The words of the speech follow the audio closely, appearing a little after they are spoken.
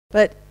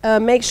But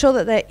make sure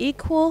that they're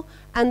equal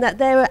and that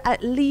they're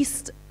at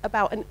least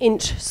about an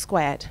inch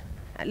squared,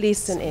 at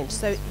least an inch.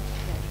 So,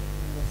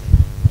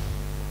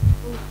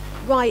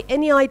 right,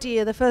 any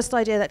idea, the first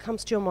idea that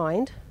comes to your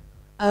mind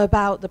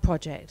about the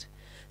project.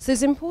 So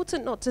it's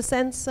important not to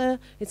censor,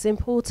 it's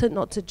important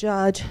not to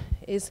judge,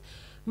 it's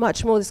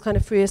much more this kind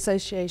of free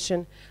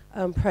association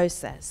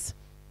process.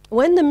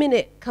 When the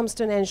minute comes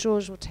to an end,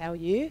 Georges will tell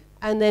you,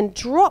 and then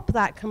drop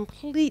that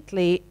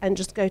completely and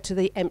just go to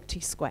the empty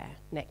square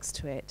next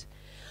to it.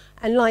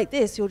 And like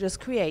this, you'll just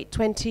create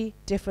 20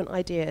 different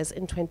ideas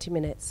in 20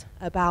 minutes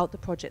about the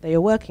project that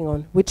you're working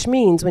on, which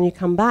means when you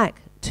come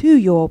back to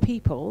your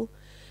people,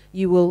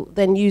 you will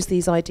then use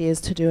these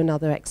ideas to do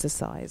another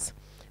exercise.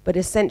 But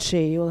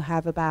essentially, you'll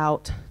have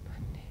about,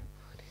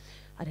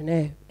 I don't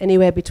know,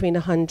 anywhere between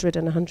 100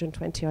 and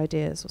 120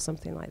 ideas or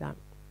something like that.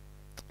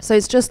 So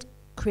it's just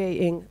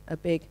creating a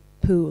big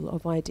pool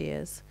of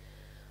ideas.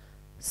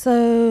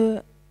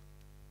 So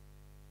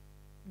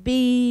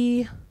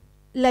be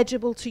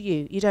legible to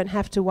you. You don't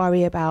have to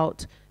worry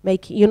about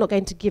making, you're not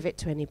going to give it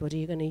to anybody,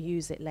 you're going to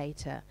use it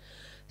later.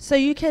 So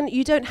you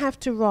don't have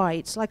to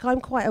write. Like,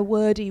 I'm quite a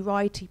wordy,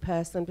 writey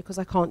person because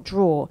I can't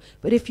draw.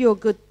 But if you're a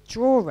good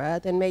drawer,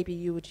 then maybe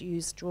you would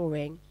use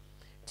drawing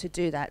to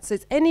do that. So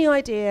it's any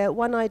idea,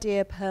 one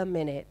idea per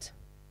minute.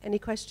 Any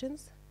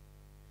questions?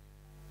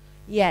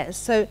 Yes,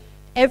 so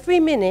every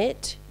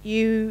minute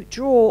you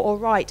draw or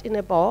write in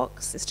a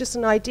box. It's just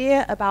an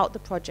idea about the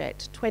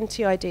project.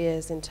 20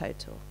 ideas in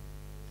total.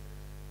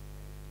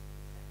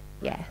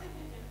 Yeah.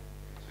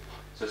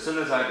 So as soon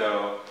as I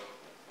go,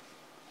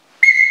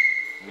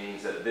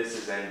 means that this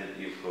is ended,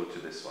 you go to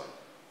this one.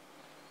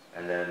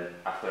 And then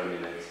after a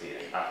minute here,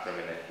 after a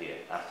minute here,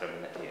 after a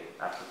minute here.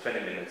 After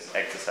 20 minutes,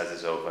 exercise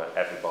is over,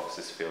 every box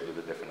is filled with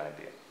a different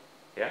idea.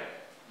 Yeah?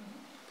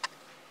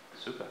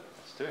 Super,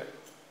 let's do it.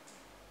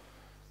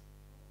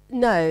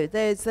 No,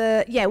 there's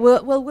a, yeah,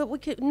 well, we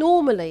could,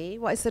 normally,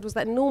 what I said was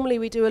that normally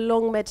we do a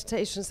long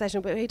meditation session,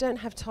 but we don't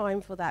have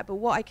time for that. But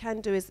what I can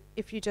do is,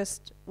 if you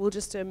just, we'll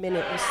just do a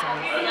minute or so.